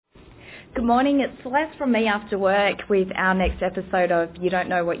Good morning, it's Celeste from Me After Work with our next episode of You Don't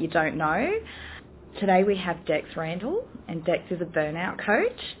Know What You Don't Know. Today we have Dex Randall, and Dex is a burnout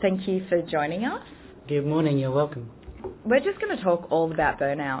coach. Thank you for joining us. Good morning, you're welcome. We're just going to talk all about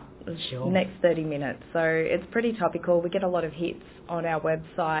burnout Sure. the next 30 minutes. So it's pretty topical. We get a lot of hits on our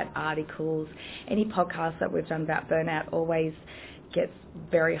website, articles, any podcasts that we've done about burnout always gets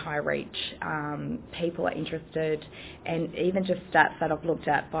very high reach. People are interested, and even just stats that I've looked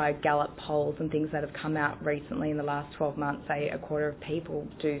at by Gallup polls and things that have come out recently in the last 12 months, say a quarter of people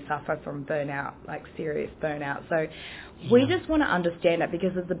do suffer from burnout, like serious burnout. So we just want to understand it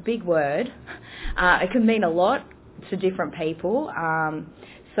because it's a big word. It can mean a lot to different people.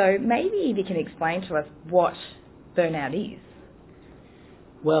 So maybe if you can explain to us what burnout is.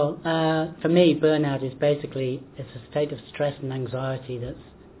 Well, for me, burnout is basically it's a state of stress and anxiety that's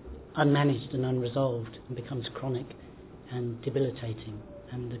unmanaged and unresolved and becomes chronic and debilitating.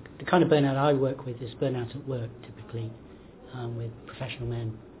 And the kind of burnout I work with is burnout at work, typically, with professional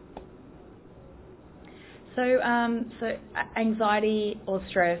men. So anxiety or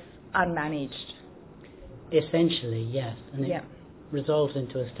stress unmanaged? Essentially, yes. And it resolves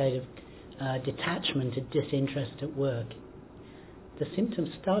into a state of detachment and disinterest at work. The symptoms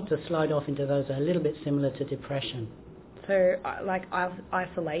start to slide off into those that are a little bit similar to depression. So, like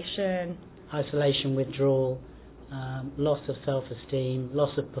isolation? Isolation, withdrawal, loss of self-esteem,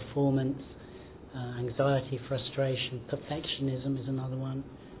 loss of performance, anxiety, frustration, perfectionism is another one,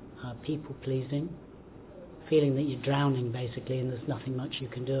 people-pleasing, feeling that you're drowning basically and there's nothing much you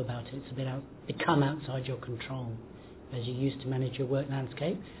can do about it. It's become outside your control. As you used to manage your work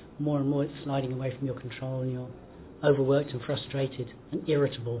landscape, more and more it's sliding away from your control and you're overworked and frustrated and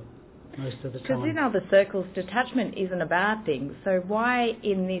irritable most of the time. Because in other circles, detachment isn't a bad thing. So why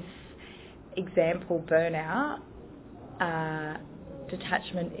in this example, burnout,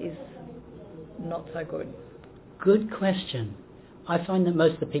 detachment is not so good? Good question. I find that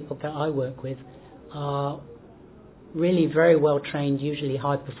most of the people that I work with are really very well trained, usually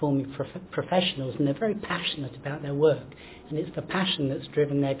high performing professionals, and they're very passionate about their work, and it's the passion that's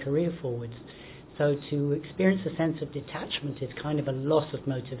driven their career forwards. So to experience a sense of detachment is kind of a loss of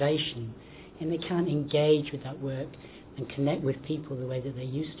motivation, and they can't engage with that work and connect with people the way that they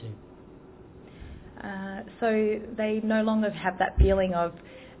used to. So they no longer have that feeling of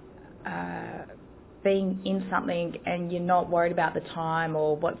being in something and you're not worried about the time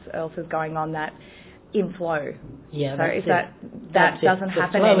or what else is going on, that in flow. Yeah, so if that doesn't happen anymore.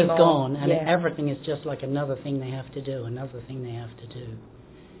 The flow anymore. is gone, and everything is just like another thing they have to do, and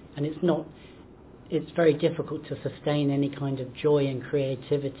it's very difficult to sustain any kind of joy and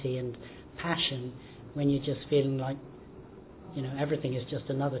creativity and passion when you're just feeling like, everything is just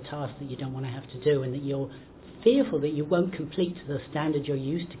another task that you don't want to have to do, and that you're fearful that you won't complete to the standard you're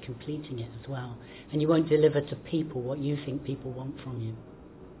used to completing it as well, and you won't deliver to people what you think people want from you.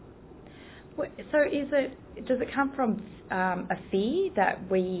 So does it come from a fear that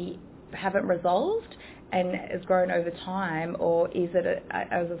we haven't resolved and has grown over time, or is it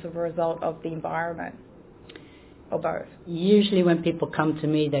as a result of the environment, or both? Usually when people come to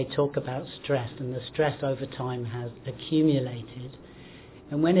me, they talk about stress, and the stress over time has accumulated.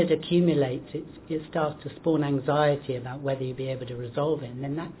 And when it accumulates, it starts to spawn anxiety about whether you'll be able to resolve it, and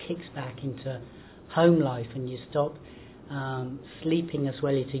then that kicks back into home life, and you stop sleeping as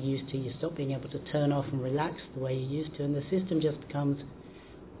well as you used to. You stop being able to turn off and relax the way you used to, and the system just becomes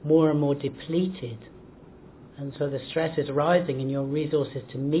more and more depleted. And so the stress is rising and your resources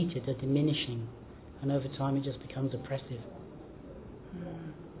to meet it are diminishing. And over time it just becomes oppressive.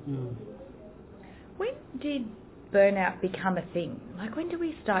 When did burnout become a thing? Like, when do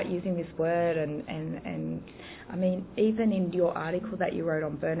we start using this word? And I mean, even in your article that you wrote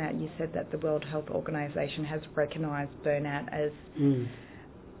on burnout, you said that the World Health Organization has recognised burnout as...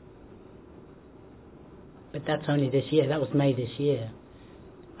 But that's only this year. That was May this year.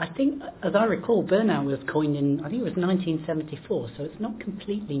 I think, as I recall, burnout was coined in, I think it was 1974, so it's not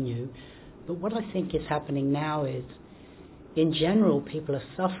completely new. But what I think is happening now is, in general, people are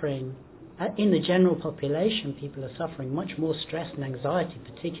suffering, in the general population, people are suffering much more stress and anxiety,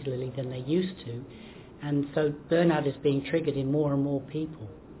 particularly than they used to. And so burnout is being triggered in more and more people.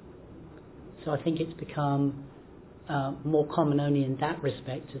 So I think it's become more common only in that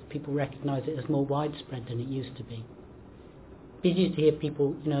respect, as people recognise it as more widespread than it used to be. We used to hear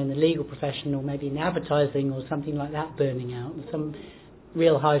people, in the legal profession or maybe in advertising or something like that burning out. And some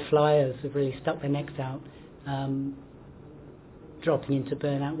real high flyers have really stuck their necks out, dropping into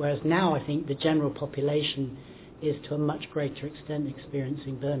burnout. Whereas now I think the general population is to a much greater extent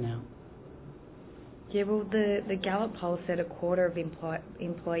experiencing burnout. Yeah, well, the Gallup poll said a quarter of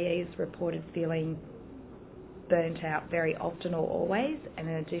employees reported feeling burnt out very often or always, and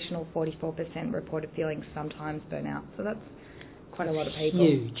an additional 44% reported feeling sometimes burnt out. So that's quite a lot of people.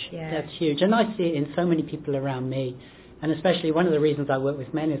 Huge. Yeah. That's huge. And I see it in so many people around me. And especially one of the reasons I work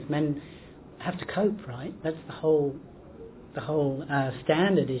with men is men have to cope, right? That's the whole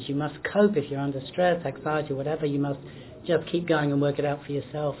standard is you must cope if you're under stress, anxiety, whatever. You must just keep going and work it out for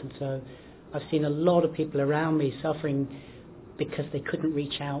yourself. And so I've seen a lot of people around me suffering because they couldn't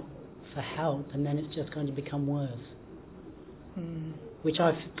reach out for help, and then it's just going to become worse, which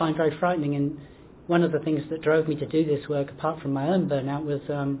I find very frightening. And one of the things that drove me to do this work, apart from my own burnout, was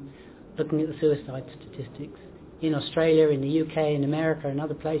looking at the suicide statistics in Australia, in the UK, in America, and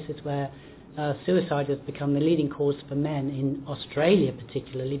other places where suicide has become the leading cause for men, in Australia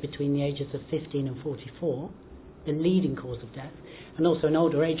particularly, between the ages of 15 and 44, the leading cause of death. And also in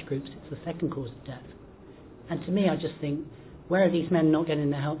older age groups, it's the second cause of death. And to me, I just think, where are these men not getting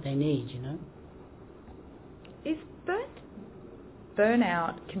the help they need, you know? Is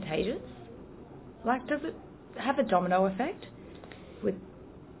burnout contagious? Like, does it have a domino effect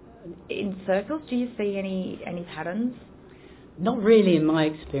in circles? Do you see any patterns? Not really in my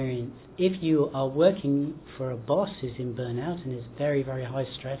experience. If you are working for a boss who's in burnout and is very, very high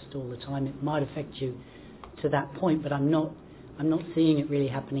stressed all the time, it might affect you to that point, but I'm not seeing it really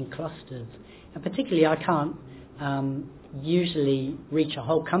happen in clusters. And particularly, I can't usually reach a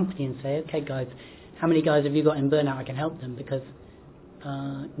whole company and say, okay guys, how many guys have you got in burnout? I can help them, because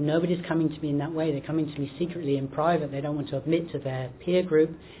nobody's coming to me in that way. They're coming to me secretly in private. They don't want to admit to their peer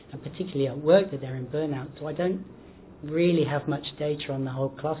group, and particularly at work, that they're in burnout. So I don't really have much data on the whole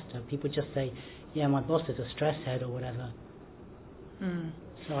cluster. People just say, yeah, my boss is a stress head or whatever.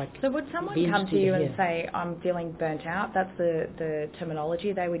 So would someone come to you and say, I'm feeling burnt out? That's the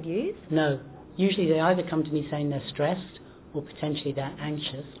terminology they would use? No. Usually they either come to me saying they're stressed, or potentially they're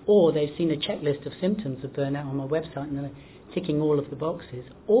anxious, or they've seen a checklist of symptoms of burnout on my website and they're ticking all of the boxes,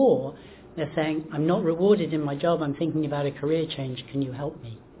 or they're saying, I'm not rewarded in my job, I'm thinking about a career change, can you help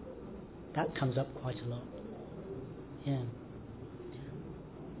me? That comes up quite a lot. Yeah.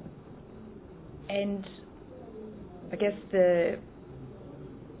 And I guess the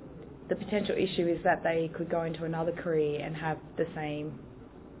potential issue is that they could go into another career and have the same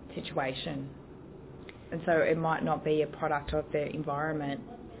situation. And so it might not be a product of their environment.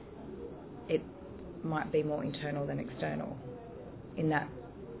 It might be more internal than external in that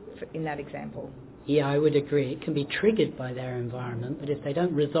example. Yeah, I would agree. It can be triggered by their environment, but if they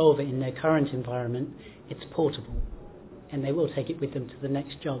don't resolve it in their current environment, it's portable. And they will take it with them to the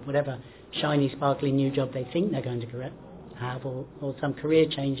next job, whatever shiny, sparkly new job they think they're going to have, or some career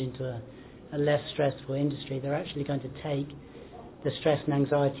change into a less stressful industry. They're actually going to take the stress and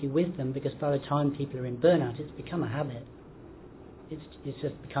anxiety with them, because by the time people are in burnout, it's become a habit. It's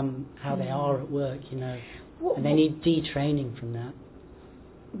just become how they are at work, you know, and they need detraining from that.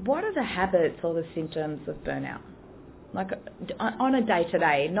 What are the habits or the symptoms of burnout? Like on a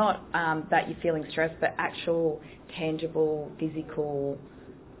day-to-day, not that you're feeling stressed, but actual, tangible, physical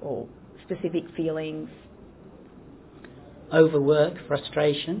or specific feelings? Overwork,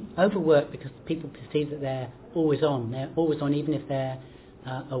 frustration. Overwork because people perceive that they're always on. They're always on, even if they're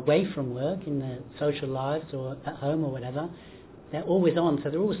away from work, in their social lives or at home or whatever. They're always on, so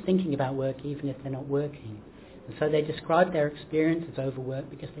they're always thinking about work even if they're not working. And so they describe their experience as overwork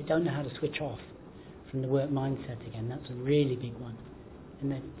because they don't know how to switch off from the work mindset again. That's a really big one.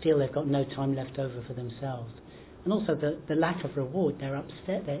 And they feel they've got no time left over for themselves. And also the lack of reward. They're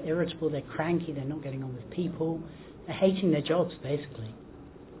upset, they're irritable, they're cranky, they're not getting on with people. They're hating their jobs, basically.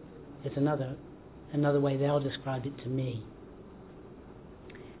 It's another way they'll describe it to me.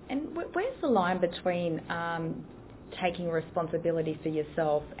 And where's the line between taking responsibility for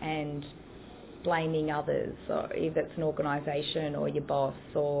yourself and blaming others, or if it's an organisation or your boss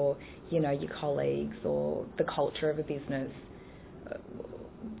or, you know, your colleagues or the culture of a business?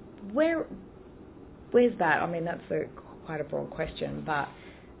 Where's that? I mean, that's quite a broad question, but...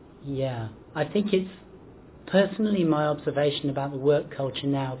 Yeah, I think it's personally my observation about the work culture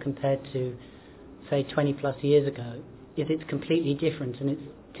now compared to, say, 20 plus years ago, is it's completely different, and it's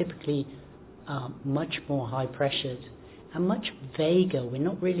typically much more high pressured and much vaguer. We're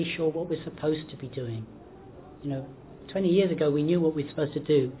not really sure what we're supposed to be doing. You know, 20 years ago we knew what we're supposed to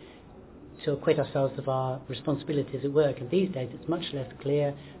do to acquit ourselves of our responsibilities at work, and these days it's much less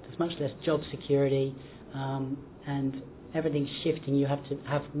clear, there's much less job security, and everything's shifting. You have to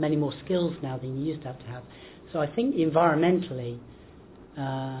have many more skills now than you used to have. So I think environmentally,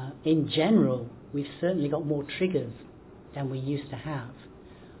 in general, we've certainly got more triggers than we used to have.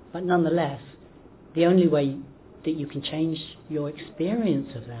 But nonetheless, the only way that you can change your experience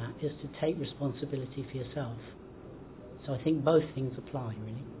of that is to take responsibility for yourself. So I think both things apply,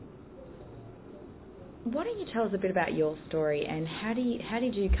 really. Why don't you tell us a bit about your story, and how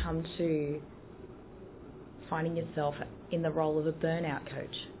did you come to finding yourself in the role of a burnout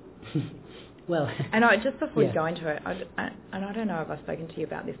coach? Well, and just before yeah. you go into it, and I don't know if I've spoken to you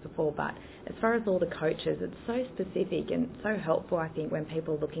about this before, but as far as all the coaches, it's so specific and so helpful, I think, when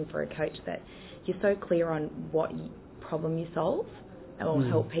people are looking for a coach, that you're so clear on what problem you solve or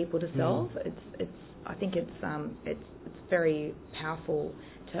help people to solve. I think it's very powerful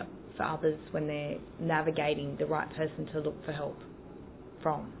for others when they're navigating the right person to look for help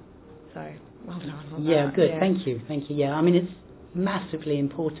from. So, well done on yeah, that. good. Yeah. Thank you. Yeah, I mean, it's massively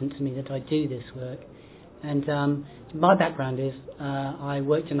important to me that I do this work. And my background is I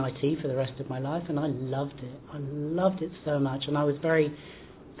worked in IT for the rest of my life, and I loved it. I loved it so much, and I was very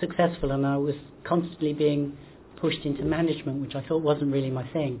successful, and I was constantly being pushed into management, which I thought wasn't really my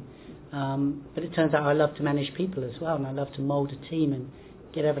thing. But it turns out I love to manage people as well, and I love to mould a team and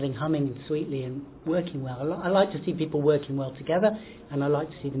get everything humming and sweetly and working well. I like to see people working well together, and I like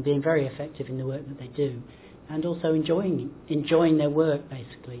to see them being very effective in the work that they do, and also enjoying their work,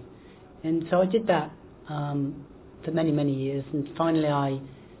 basically. And so I did that for many, many years, and finally I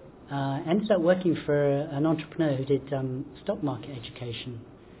ended up working for an entrepreneur who did stock market education.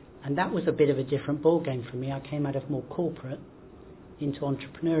 And that was a bit of a different ball game for me. I came out of more corporate into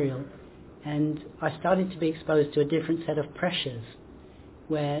entrepreneurial, and I started to be exposed to a different set of pressures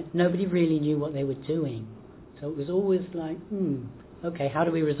where nobody really knew what they were doing. So it was always like, okay, how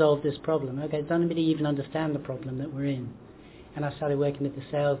do we resolve this problem? Okay, does anybody even understand the problem that we're in? And I started working with the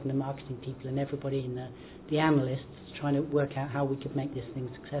sales and the marketing people and everybody and the analysts, trying to work out how we could make this thing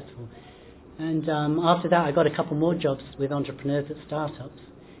successful. And after that, I got a couple more jobs with entrepreneurs at startups,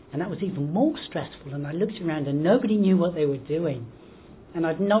 and that was even more stressful. And I looked around and nobody knew what they were doing. And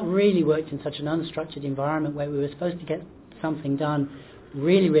I'd not really worked in such an unstructured environment where we were supposed to get something done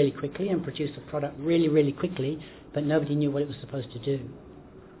really, really quickly and produce a product really, really quickly, but nobody knew what it was supposed to do.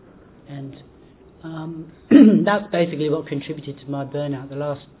 And that's basically what contributed to my burnout. The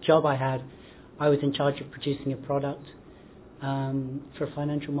last job I had, I was in charge of producing a product for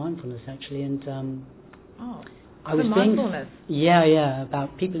financial mindfulness, actually, and I was mindfulness.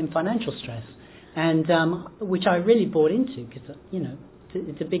 About people in financial stress, and which I really bought into because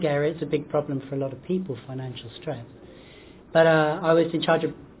it's a big area, it's a big problem for a lot of people, financial stress. But I was in charge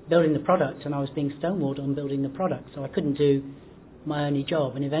of building the product, and I was being stonewalled on building the product, so I couldn't do my only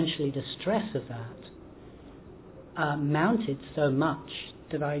job. And eventually the stress of that mounted so much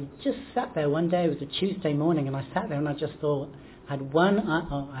that I just sat there one day. It was a Tuesday morning, and I sat there and I just thought, I had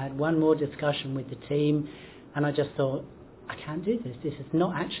one more discussion with the team, and I just thought, I can't do this. This is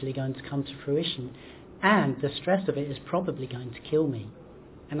not actually going to come to fruition, and the stress of it is probably going to kill me.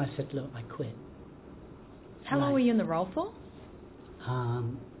 And I said, look, I quit. How long were you in the role for?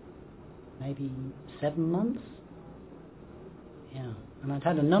 Maybe 7 months. Yeah, and I'd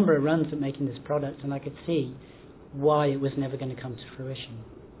had a number of runs at making this product, and I could see why it was never going to come to fruition,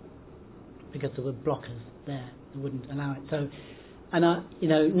 because there were blockers there that wouldn't allow it. So, and I,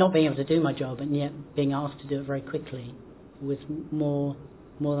 not being able to do my job and yet being asked to do it very quickly was more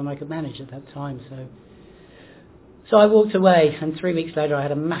than I could manage at that time. So I walked away, and 3 weeks later I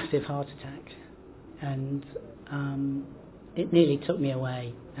had a massive heart attack, and it nearly took me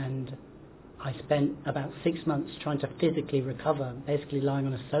away, and I spent about 6 months trying to physically recover, basically lying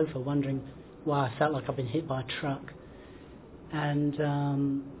on a sofa wondering why I felt like I'd been hit by a truck. And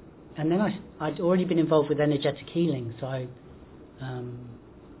then I'd already been involved with energetic healing, so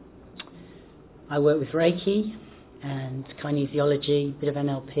I work with Reiki and kinesiology, a bit of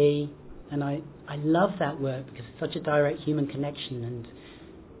NLP, and I love that work because it's such a direct human connection, and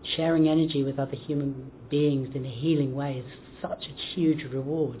sharing energy with other human beings in a healing way is such a huge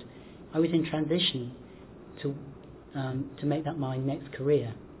reward. I was in transition to make that my next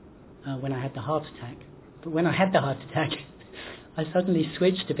career when I had the heart attack. But when I had the heart attack, I suddenly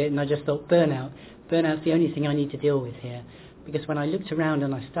switched a bit, and I just thought, burnout's the only thing I need to deal with here. Because when I looked around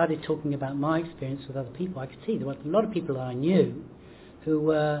and I started talking about my experience with other people, I could see there were a lot of people that I knew who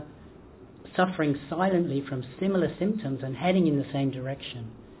were suffering silently from similar symptoms and heading in the same direction.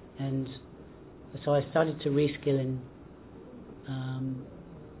 And so I started to reskill in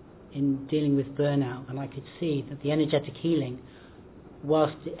dealing with burnout, and I could see that the energetic healing,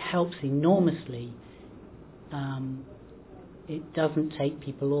 whilst it helps enormously, it doesn't take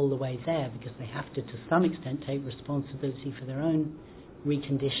people all the way there, because they have to some extent take responsibility for their own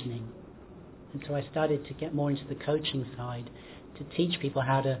reconditioning. And so I started to get more into the coaching side to teach people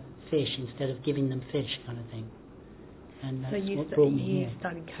how to fish instead of giving them fish, kind of thing. And that's so what brought me here. you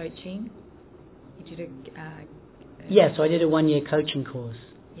started coaching. You did Yeah, so I did a 1-year coaching course,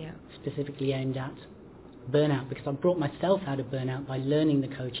 yeah. specifically aimed at burnout, because I brought myself out of burnout by learning the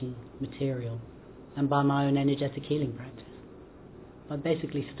coaching material and by my own energetic healing practice. By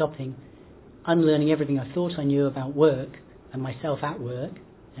basically unlearning everything I thought I knew about work and myself at work,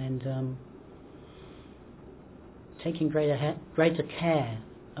 and taking greater care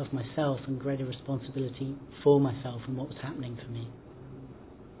of myself and greater responsibility for myself and what was happening for me.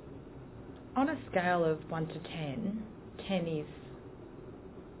 On a scale of 1 to 10, 10 is,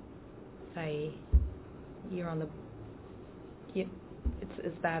 say, you're on it's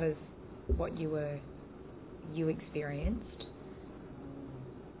as bad as what you experienced.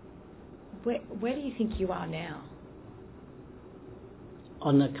 Where do you think you are now?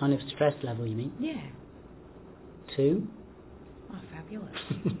 On the kind of stress level, you mean? Yeah. 2? Oh, fabulous.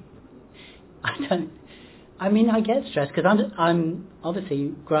 I get stressed because I'm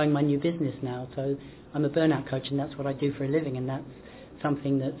obviously growing my new business now, so I'm a burnout coach and that's what I do for a living, and that's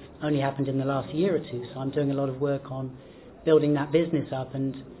something that's only happened in the last year or two, so I'm doing a lot of work on building that business up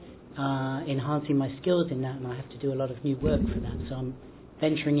and enhancing my skills in that, and I have to do a lot of new work for that, so I'm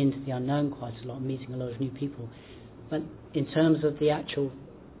venturing into the unknown quite a lot and meeting a lot of new people. But in terms of the actual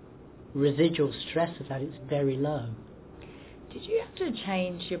residual stress of that, it's very low. Did you have to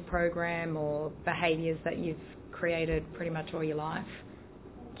change your program or behaviours that you've created pretty much all your life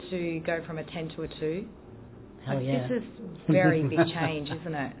to go from a 10 to a 2? Hell yeah. This is a very big change,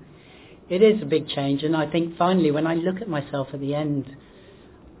 isn't it? It is a big change, and I think finally when I look at myself at the end,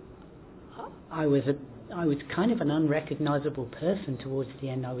 I was kind of an unrecognisable person towards the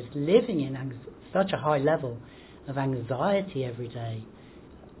end. I was living in such a high level of anxiety every day,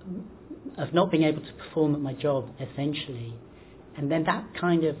 of not being able to perform at my job, essentially. And then that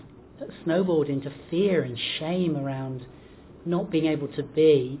kind of snowballed into fear and shame around not being able to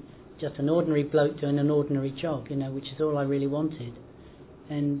be just an ordinary bloke doing an ordinary job, which is all I really wanted.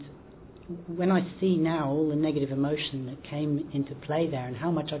 And when I see now all the negative emotion that came into play there and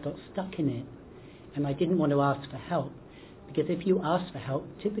how much I got stuck in it, and I didn't want to ask for help, because if you ask for help,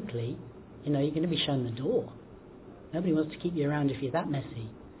 typically, you're going to be shown the door. Nobody wants to keep you around if you're that messy.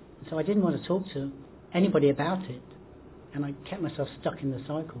 And so I didn't want to talk to anybody about it, and I kept myself stuck in the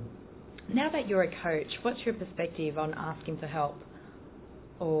cycle. Now that you're a coach, what's your perspective on asking for help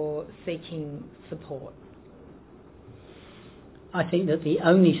or seeking support? I think that the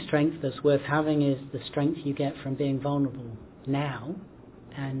only strength that's worth having is the strength you get from being vulnerable now,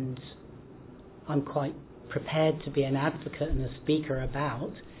 and I'm quite prepared to be an advocate and a speaker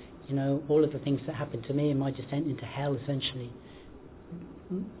about, all of the things that happened to me in my descent into hell, essentially.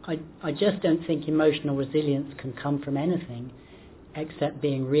 I just don't think emotional resilience can come from anything except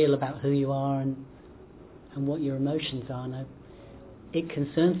being real about who you are and what your emotions are. And it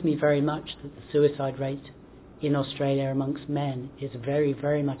concerns me very much that the suicide rate in Australia amongst men is very,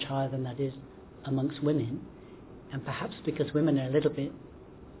 very much higher than that is amongst women. And perhaps because women are a little bit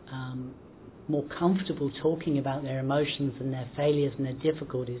more comfortable talking about their emotions and their failures and their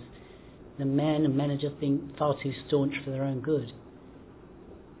difficulties than men, and men are just being far too staunch for their own good.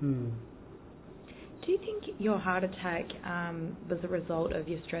 Do you think your heart attack was a result of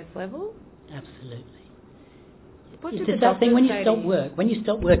your stress level? Absolutely. It's that thing when you stop work. When you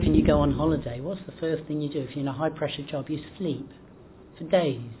stop work and you go on holiday, what's the first thing you do? If you're in a high pressure job, you sleep for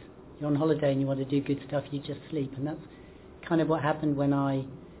days. You're on holiday and you want to do good stuff, you just sleep. And that's kind of what happened when I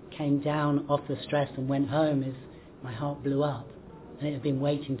came down off the stress and went home, is my heart blew up, and it had been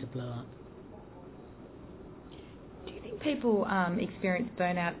waiting to blow up. Do you think people experience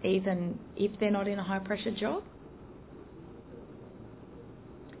burnout even if they're not in a high pressure job?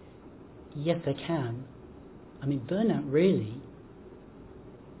 Yes, they can. I mean, burnout really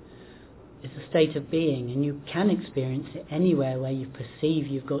is a state of being, and you can experience it anywhere where you perceive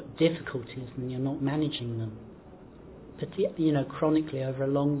you've got difficulties and you're not managing them, chronically over a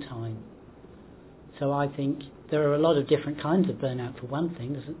long time. So I think there are a lot of different kinds of burnout. For one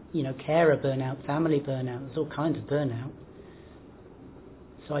thing, there's carer burnout, family burnout. There's all kinds of burnout.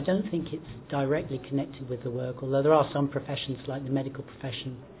 So I don't think it's directly connected with the work, although there are some professions like the medical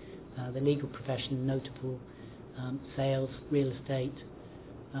profession, the legal profession, notable, sales, real estate,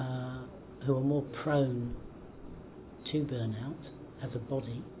 who are more prone to burnout as a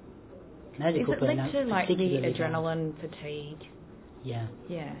body. Medical Is it linked to like the adrenaline fatigue? Yeah.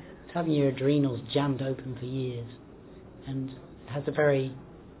 Yeah. It's having your adrenals jammed open for years, and it has a very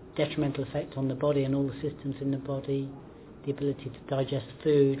detrimental effect on the body and all the systems in the body, the ability to digest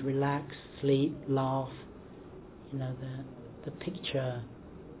food, relax, sleep, laugh, the picture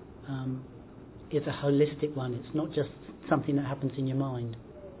is a holistic one. It's not just something that happens in your mind.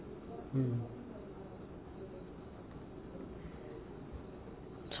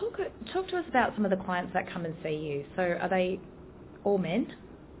 Talk to us about some of the clients that come and see you. So are they all men?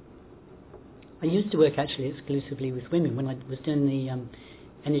 I used to work actually exclusively with women when I was doing the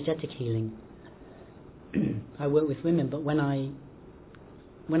energetic healing. I worked with women, but when I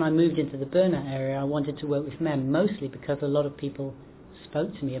moved into the burnout area, I wanted to work with men, mostly because a lot of people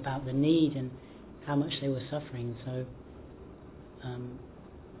spoke to me about the need and how much they were suffering. So,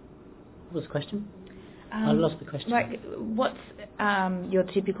 what was the question? I lost the question. Like, what's your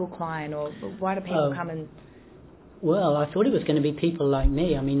typical client, or why do people come and... Well, I thought it was going to be people like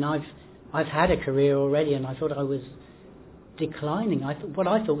me. I mean, I've had a career already, and I thought I was declining. What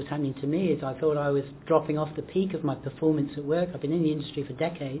I thought was happening to me is I thought I was dropping off the peak of my performance at work. I've been in the industry for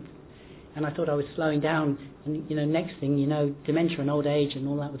decades, and I thought I was slowing down. And next thing you know, dementia and old age and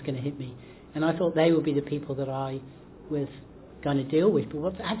all that was going to hit me. And I thought they would be the people that I was going to deal with. But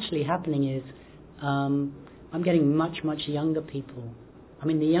what's actually happening is I'm getting much younger people. I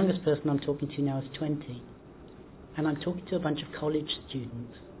mean, the youngest person I'm talking to now is 20, and I'm talking to a bunch of college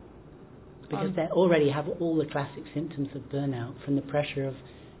students. Because they already have all the classic symptoms of burnout, from the pressure of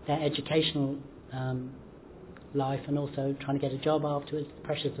their educational life and also trying to get a job afterwards, the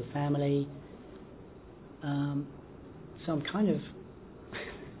pressures of family. So I'm kind of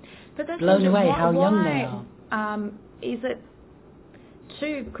blown away how young they are. Is it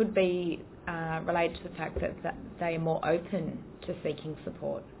too could be related to the fact that they are more open to seeking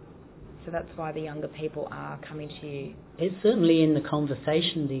support? So that's why the younger people are coming to you. It's certainly in the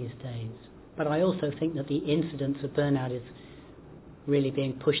conversation these days. But I also think that the incidence of burnout is really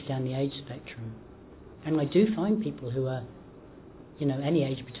being pushed down the age spectrum. And I do find people who are, any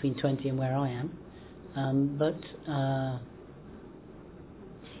age between 20 and where I am.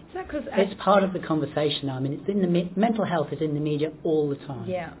 Is that 'cause it's part of the conversation now. I mean, it's in the mental health is in the media all the time,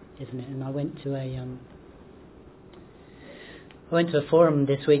 isn't it? And I went to a forum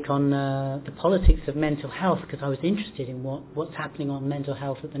this week on the politics of mental health, because I was interested in what's happening on mental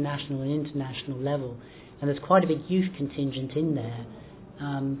health at the national and international level. And there's quite a big youth contingent in there.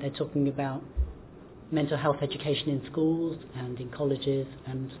 They're talking about mental health education in schools and in colleges,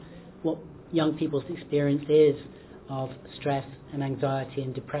 and what young people's experience is of stress and anxiety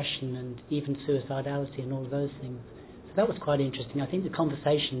and depression and even suicidality and all of those things. So that was quite interesting. I think the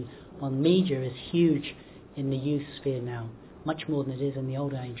conversation on media is huge in the youth sphere now, much more than it is in the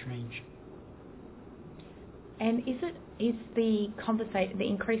older age range. And is the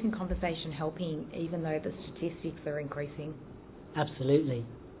increasing conversation helping, even though the statistics are increasing? Absolutely.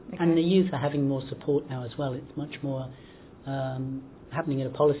 Okay. And the youth are having more support now as well. It's much more happening at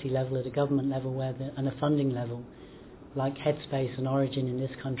a policy level, at a government level, and a funding level. Like Headspace and Origin in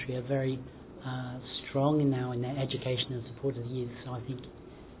this country are very strong now in their education and support of the youth. So I think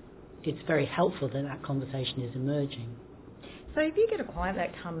it's very helpful that conversation is emerging. So if you get a client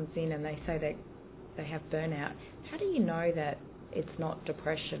that comes in and they say that they have burnout, how do you know that it's not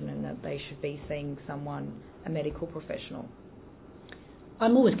depression and that they should be seeing a medical professional?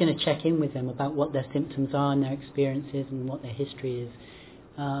 I'm always going to check in with them about what their symptoms are and their experiences and what their history is,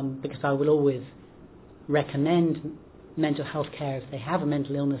 because I will always recommend mental health care if they have a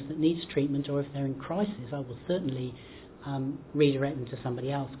mental illness that needs treatment, or if they're in crisis, I will certainly redirect them to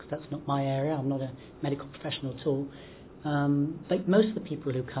somebody else, because that's not my area. I'm not a medical professional at all. But most of the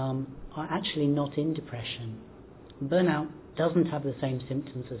people who come are actually not in depression. Burnout doesn't have the same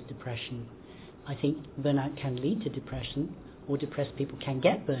symptoms as depression. I think burnout can lead to depression, or depressed people can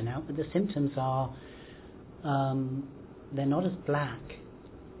get burnout, but the symptoms are, they're not as black,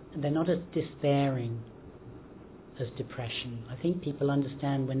 they're not as despairing as depression. I think people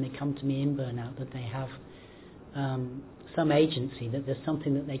understand when they come to me in burnout that they have some agency, that there's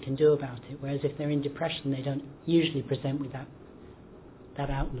something that they can do about it, whereas if they're in depression they don't usually present with that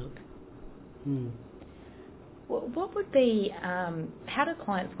outlook. Well, what would be, how do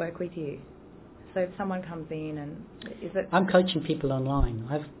clients work with you? So if someone comes in and I'm coaching people online.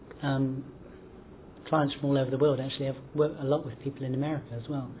 I have clients from all over the world. Actually, I've worked a lot with people in America as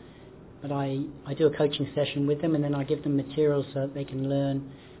well. But I do a coaching session with them, and then I give them materials so that they can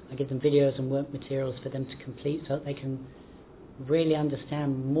learn. I give them videos and work materials for them to complete so that they can really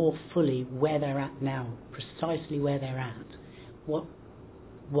understand more fully where they're at now, precisely where they're at,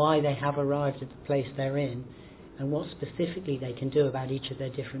 why they have arrived at the place they're in, and what specifically they can do about each of their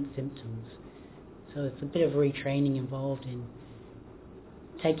different symptoms. So it's a bit of retraining involved in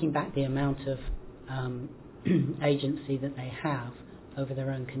taking back the amount of agency that they have over their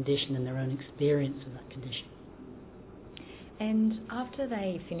own condition and their own experience of that condition. And after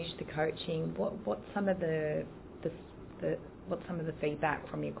they finish the coaching, what's some of the feedback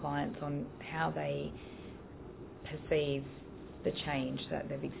from your clients on how they perceive the change that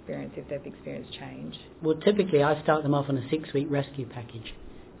they've experienced, if they've experienced change? Well, typically I start them off on a 6-week rescue package.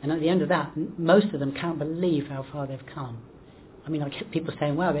 And at the end of that, most of them can't believe how far they've come. I mean, I get people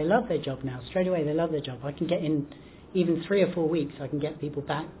saying, wow, they love their job now. Straight away, they love their job. I can get in even 3 or 4 weeks, I can get people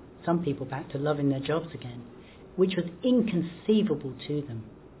back, some people back to loving their jobs again, which was inconceivable to them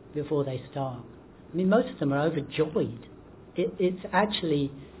before they start. I mean, most of them are overjoyed. It's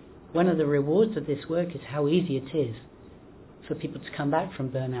actually one of the rewards of this work is how easy it is for people to come back from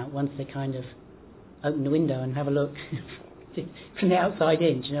burnout once they kind of open the window and have a look from the outside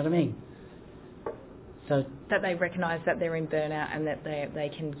in. Do you know what I mean? So that they recognise that they're in burnout and that they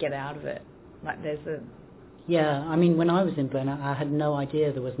can get out of it. Like there's a... Yeah, I mean, when I was in burnout, I had no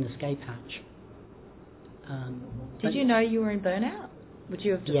idea there was an escape hatch. Did you know you were in burnout? Would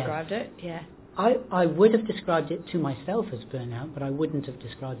you have described it? Yeah. I would have described it to myself as burnout, but I wouldn't have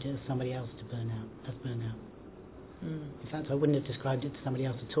described it as somebody else as burnout. In fact, I wouldn't have described it to somebody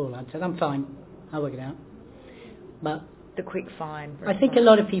else at all. I'd said, I'm fine, I'll work it out. But the quick fine. I think a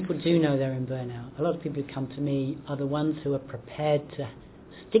lot of people do know they're in burnout. A lot of people who come to me are the ones who are prepared to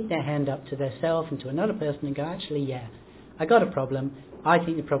stick their hand up to themselves and to another person and go, actually, yeah, I got a problem. I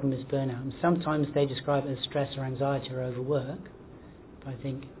think the problem is burnout. And sometimes they describe it as stress or anxiety or overwork. But I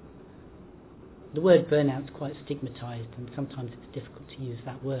think the word burnout is quite stigmatised, and sometimes it's difficult to use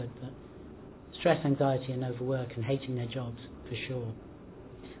that word. But stress, anxiety, and overwork, and hating their jobs for sure.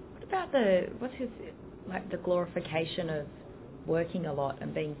 What about the glorification of working a lot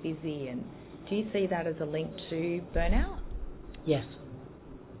and being busy? And do you see that as a link to burnout? Yes.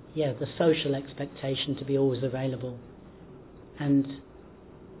 Yeah, the social expectation to be always available. And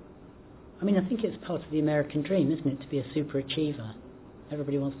I mean, I think it's part of the American dream, isn't it, to be a super achiever?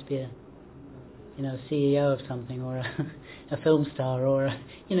 Everybody wants to be a CEO of something, or a film star, or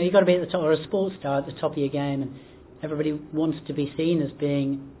you've got to be at the top, or a sports star at the top of your game, and everybody wants to be seen as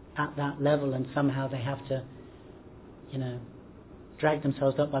being at that level, and somehow they have to, drag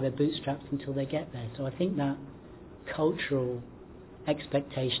themselves up by their bootstraps until they get there. So I think that cultural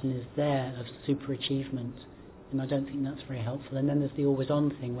expectation is there of super achievement, and I don't think that's very helpful. And then there's the always on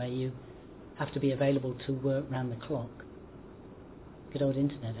thing where you have to be available to work round the clock. Good old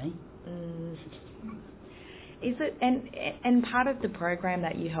internet, eh? Is it, and part of the program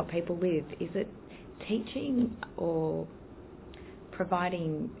that you help people with, is it teaching or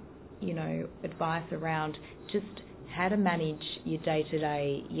providing, advice around just how to manage your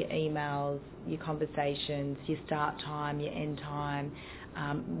day-to-day, your emails, your conversations, your start time, your end time,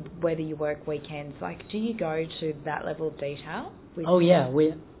 whether you work weekends? Like, do you go to that level of detail? Oh yeah,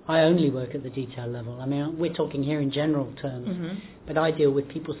 I only work at the detail level. I mean, we're talking here in general terms, but I deal with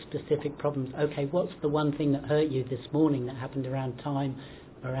people's specific problems. Okay, what's the one thing that hurt you this morning that happened around time,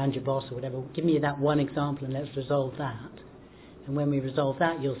 or around your boss or whatever? Give me that one example and let's resolve that. And when we resolve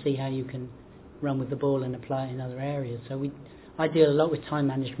that, you'll see how you can run with the ball and apply it in other areas. So I deal a lot with time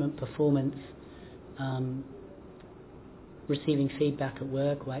management, performance, receiving feedback at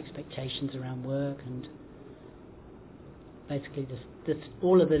work or expectations around work, and basically this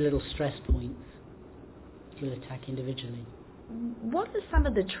all of the little stress points you'll attack individually. What are some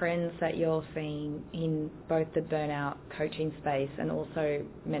of the trends that you're seeing in both the burnout coaching space and also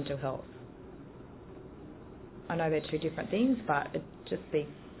mental health? I know they're two different things, but it just be...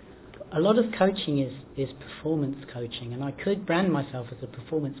 A lot of coaching is performance coaching, and I could brand myself as a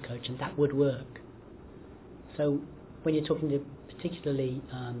performance coach, and that would work. So when you're talking to particularly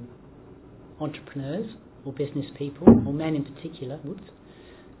entrepreneurs or business people, or men in particular,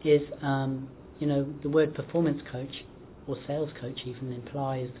 is the word performance coach or sales coach even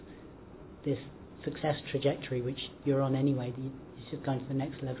implies this success trajectory which you're on anyway. It's just going to the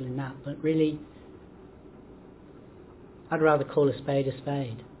next level in that. But really, I'd rather call a spade a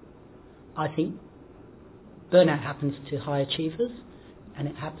spade. I think burnout happens to high achievers, and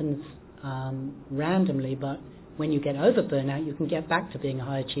it happens randomly, but when you get over burnout, you can get back to being a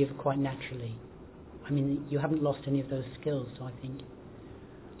high achiever quite naturally. I mean, you haven't lost any of those skills, so I think.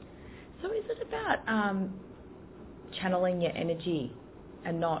 So is it about channeling your energy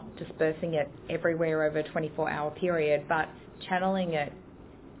and not dispersing it everywhere over a 24-hour period, but channeling it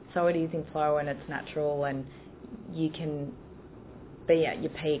so it is in flow and it's natural and you can be at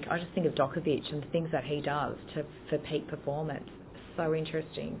your peak? I just think of Djokovic and the things that he does for peak performance. So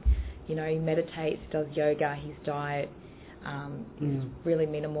interesting. He meditates, does yoga, his diet is really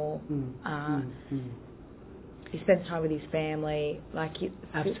minimal. Mm. He spends time with his family.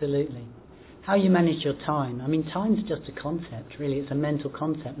 Absolutely. how you manage your time. I mean, time's just a concept, really. It's a mental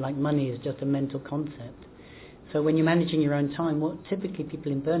concept, like money is just a mental concept. So when you're managing your own time, what typically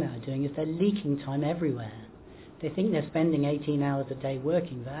people in burnout are doing is they're leaking time everywhere. They think they're spending 18 hours a day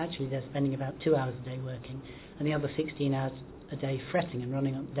working, but actually they're spending about 2 hours a day working, and the other 16 hours a day fretting and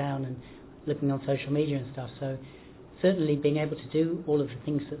running up and down and looking on social media and stuff. So certainly being able to do all of the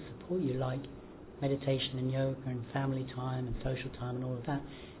things that support you, like meditation and yoga and family time and social time and all of that,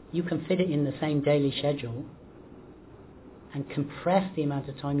 you can fit it in the same daily schedule and compress the amount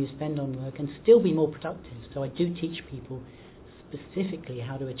of time you spend on work and still be more productive. So I do teach people specifically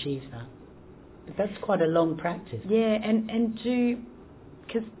how to achieve that. But that's quite a long practice. Yeah, and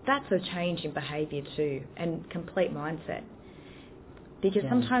because that's a change in behaviour too, and complete mindset. Because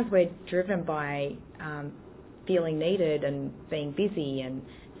sometimes we're driven by feeling needed and being busy, and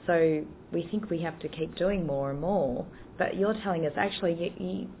so we think we have to keep doing more and more. But you're telling us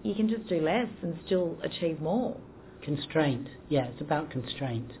actually you can just do less and still achieve more. Constraint, yeah, it's about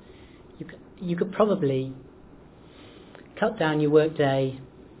constraint. You could probably cut down your workday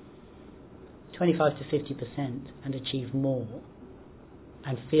 25 to 50% and achieve more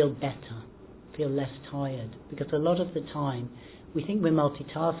and feel better, feel less tired. Because a lot of the time we think we're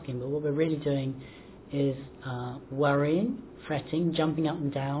multitasking, but what we're really doing is worrying, fretting, jumping up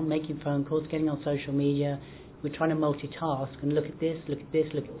and down, making phone calls, getting on social media. We're trying to multitask and look at this, look at this,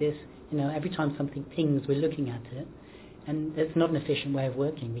 look at this. You know, every time something pings, we're looking at it. And it's not an efficient way of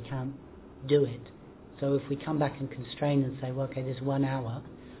working. We can't do it. So if we come back and constrain and say, well, okay, this 1 hour,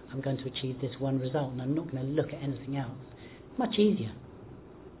 I'm going to achieve this one result, and I'm not going to look at anything else. Much easier.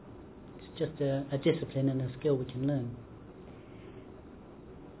 It's just a discipline and a skill we can learn.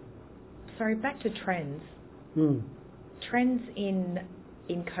 Sorry, back to trends. Trends in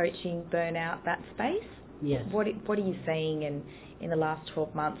coaching, burnout, that space? Yes. What are you seeing in the last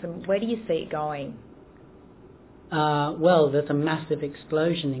 12 months, and where do you see it going? Well, there's a massive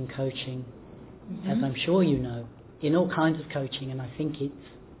explosion in coaching, as I'm sure you know, in all kinds of coaching, and I think it's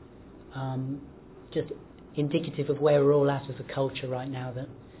just indicative of where we're all at as a culture right now,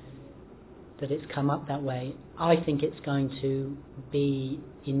 that it's come up that way. I think it's going to be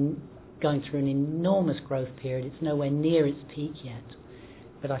going through an enormous growth period. It's nowhere near its peak yet,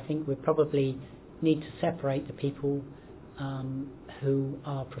 but I think we probably need to separate the people who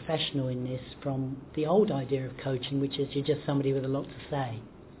are professional in this from the old idea of coaching, which is you're just somebody with a lot to say.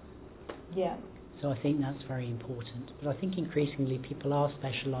 Yeah. So I think that's very important. But I think increasingly people are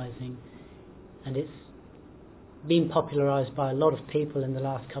specialising, and it's been popularised by a lot of people in the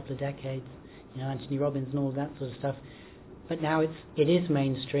last couple of decades, you know, Anthony Robbins and all that sort of stuff. But now it is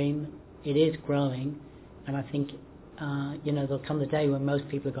mainstream, it is growing, and I think there'll come the day when most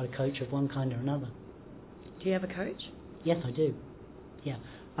people have got a coach of one kind or another. Do you have a coach? Yes, I do. Yeah,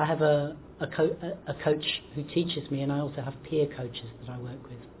 I have a coach who teaches me, and I also have peer coaches that I work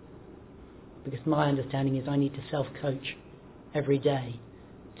with. Because my understanding is I need to self-coach every day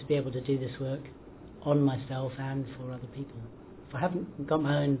to be able to do this work on myself and for other people. If I haven't got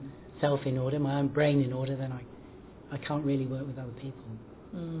my own self in order, my own brain in order, then I can't really work with other people.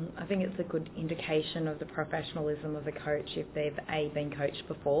 I think it's a good indication of the professionalism of a coach if they've been coached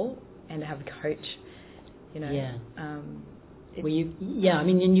before and have a coach, you know. Yeah.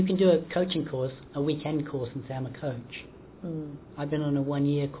 And you can do a coaching course, a weekend course, and say I'm a coach. I've been on a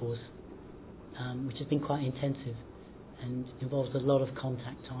 1-year course, which has been quite intensive and involves a lot of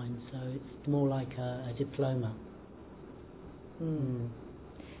contact time, so it's more like a diploma.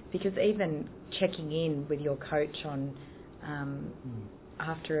 Because even checking in with your coach on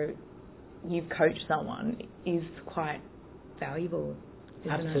after you've coached someone is quite valuable,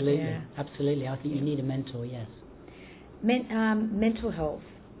 isn't Absolutely. it? Yeah. Absolutely. I think you need a mentor, yes. Mental health.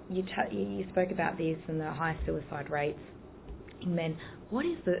 You spoke about this and the high suicide rates in men.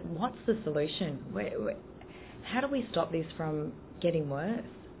 What's the solution? How do we stop this from getting worse?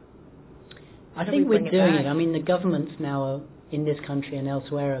 I think we're doing it. I mean, the governments now in this country and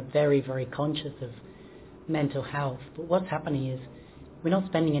elsewhere are very, very conscious of mental health. But what's happening is we're not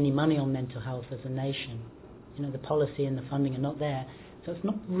spending any money on mental health as a nation. You know, the policy and the funding are not there. So it's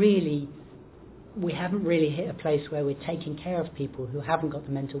not really, we haven't really hit a place where we're taking care of people who haven't got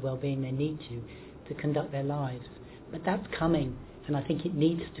the mental well-being they need to conduct their lives. But that's coming, and I think it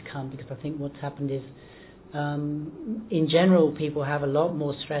needs to come, because I think what's happened is, in general, people have a lot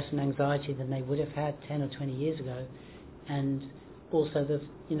more stress and anxiety than they would have had 10 or 20 years ago. And also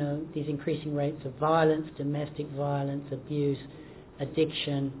these increasing rates of violence, domestic violence, abuse,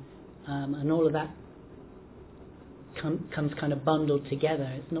 addiction, and all of that comes kind of bundled together.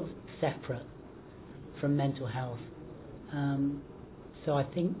 It's not separate from mental health. So I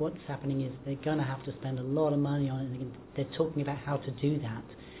think what's happening is they're going to have to spend a lot of money on it. And they're talking about how to do that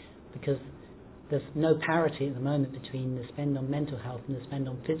because there's no parity at the moment between the spend on mental health and the spend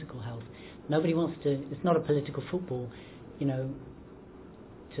on physical health. Nobody wants to, it's not a political football,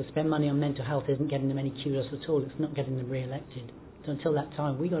 to spend money on mental health isn't getting them any kudos at all. It's not getting them re-elected. So until that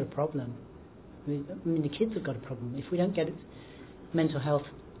time, we got a problem. The kids have got a problem. If we don't get mental health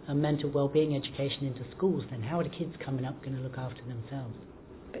and mental well-being education into schools, then how are the kids coming up going to look after themselves?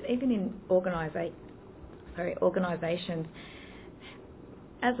 But even in organisations,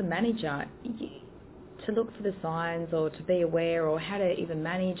 as a manager, to look for the signs or to be aware or how to even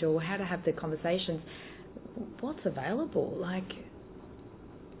manage or how to have the conversations, what's available?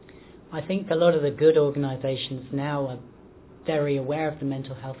 I think a lot of the good organisations now are very aware of the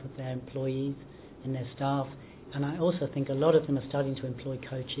mental health of their employees and their staff, and I also think a lot of them are starting to employ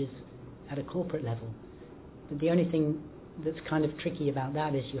coaches at a corporate level. But the only thing that's kind of tricky about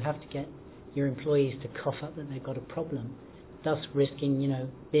that is you have to get your employees to cough up that they've got a problem, thus risking,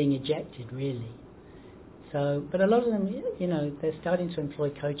 being ejected, really. So, but a lot of them, they're starting to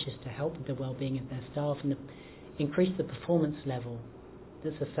employ coaches to help with the well-being of their staff and increase the performance level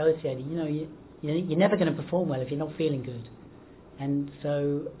that's associated. You're never going to perform well if you're not feeling good. And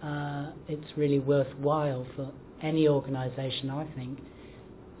so it's really worthwhile for any organisation, I think,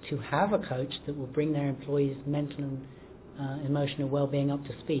 to have a coach that will bring their employees' mental and emotional well-being up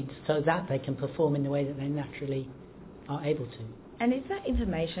to speed so that they can perform in the way that they naturally are able to. And is that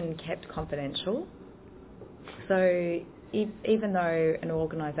information kept confidential? So even though an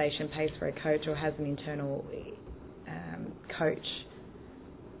organisation pays for a coach or has an internal coach,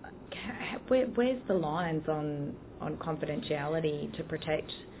 where's the lines on confidentiality to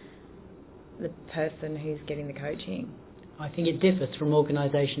protect the person who's getting the coaching? I think it differs from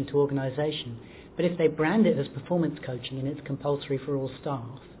organisation to organisation. But if they brand it as performance coaching and it's compulsory for all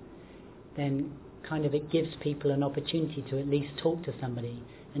staff, then kind of it gives people an opportunity to at least talk to somebody.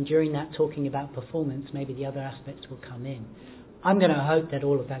 And during that talking about performance, maybe the other aspects will come in. I'm going to hope that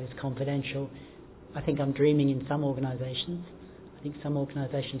all of that is confidential. I think I'm dreaming in some organisations. I think some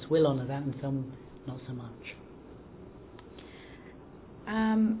organisations will honour that and some not so much.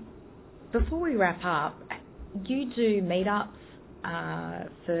 Before we wrap up, you do meetups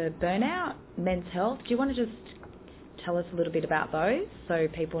for burnout, men's health. Do you want to just tell us a little bit about those so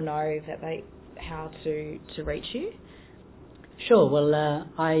people know that how to reach you? Sure. Well,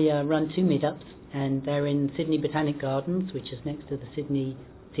 I run 2 meetups, and they're in Sydney Botanic Gardens, which is next to the Sydney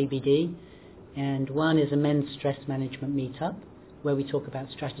CBD, and one is a men's stress management meetup, where we talk about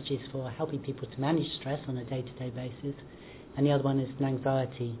strategies for helping people to manage stress on a day-to-day basis, and the other one is an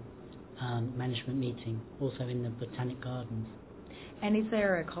anxiety management meeting, also in the Botanic Gardens. And is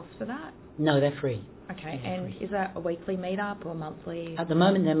there a cost for that? No, they're free. Okay, yeah, and free. Is that a weekly meetup or monthly? At the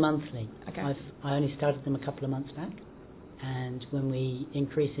moment, they're monthly. Okay. I only started them a couple of months back, and when we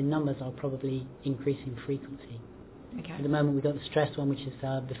increase in numbers, I'll probably increase in frequency. Okay. At the moment, we've got the stress one, which is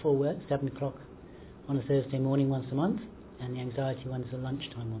before work, 7 o'clock on a Thursday morning once a month, and the anxiety one is a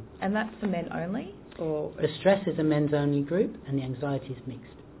lunchtime one. And that's for men only? Or the stress is a men's only group, and the anxiety is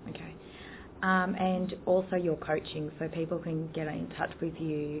mixed. Okay. And also your coaching, so people can get in touch with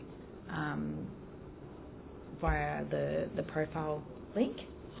you via the profile link,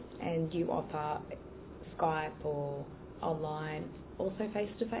 and you offer Skype or online, also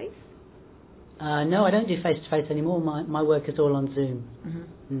face-to-face? No, I don't do face-to-face anymore. My work is all on Zoom.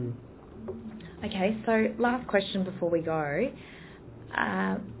 Mm-hmm. Mm. Okay, so last question before we go.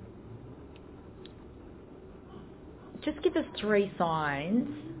 Just give us 3 signs,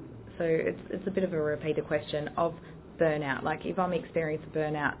 so it's a bit of a repeated question, of burnout. Like if I'm experiencing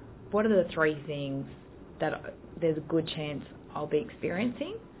burnout, what are the 3 things that there's a good chance I'll be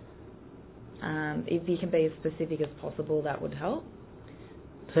experiencing? If you can be as specific as possible, that would help.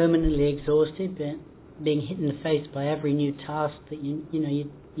 Permanently exhausted, being hit in the face by every new task that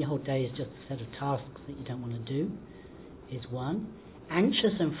your whole day is just a set of tasks that you don't want to do, is one.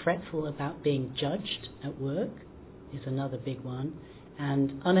 Anxious and fretful about being judged at work is another big one.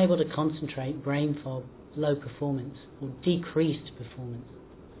 And unable to concentrate, brain fog, low performance, or decreased performance.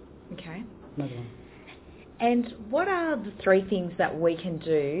 Okay. Another one. And what are the 3 things that we can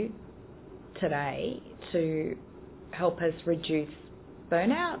do today to help us reduce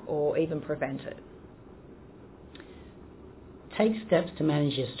burnout or even prevent it? Take steps to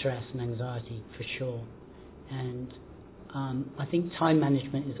manage your stress and anxiety, for sure. And I think time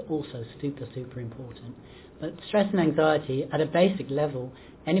management is also super, super important. But stress and anxiety, at a basic level,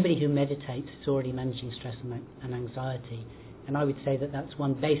 anybody who meditates is already managing stress and anxiety. And I would say that that's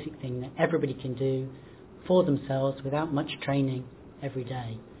one basic thing that everybody can do for themselves without much training every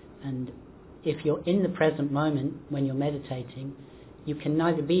day. And if you're in the present moment when you're meditating, you can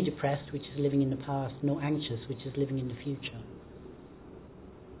neither be depressed, which is living in the past, nor anxious, which is living in the future.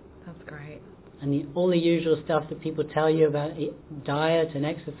 That's great. And all the usual stuff that people tell you about diet and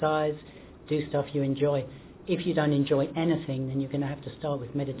exercise, do stuff you enjoy. If you don't enjoy anything, then you're going to have to start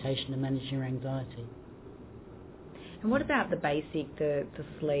with meditation and managing your anxiety. And what about the basic, the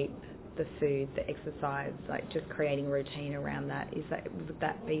sleep, the food, the exercise, like just creating a routine around that? Would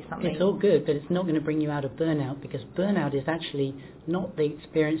that be something? It's all good, but it's not going to bring you out of burnout, because burnout is actually not the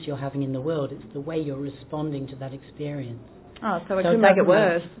experience you're having in the world, it's the way you're responding to that experience. Oh, so it could make it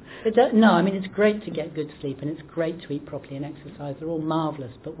worse. No, I mean, it's great to get good sleep and it's great to eat properly and exercise. They're all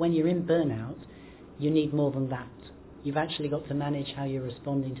marvellous. But when you're in burnout, you need more than that. You've actually got to manage how you're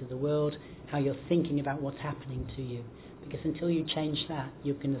responding to the world, how you're thinking about what's happening to you. Because until you change that,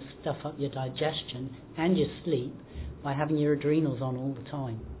 you're going to stuff up your digestion and your sleep by having your adrenals on all the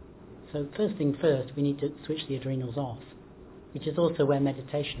time. So first thing first, we need to switch the adrenals off, which is also where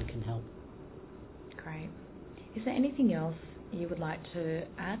meditation can help. Great. Is there anything else you would like to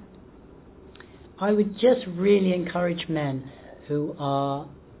add? I would just really encourage men who are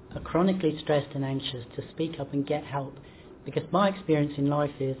chronically stressed and anxious to speak up and get help, because my experience in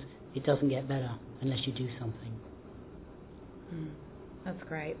life is it doesn't get better unless you do something. That's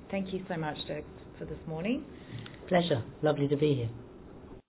great. Thank you so much, Dirk, for this morning. Pleasure. Lovely to be here.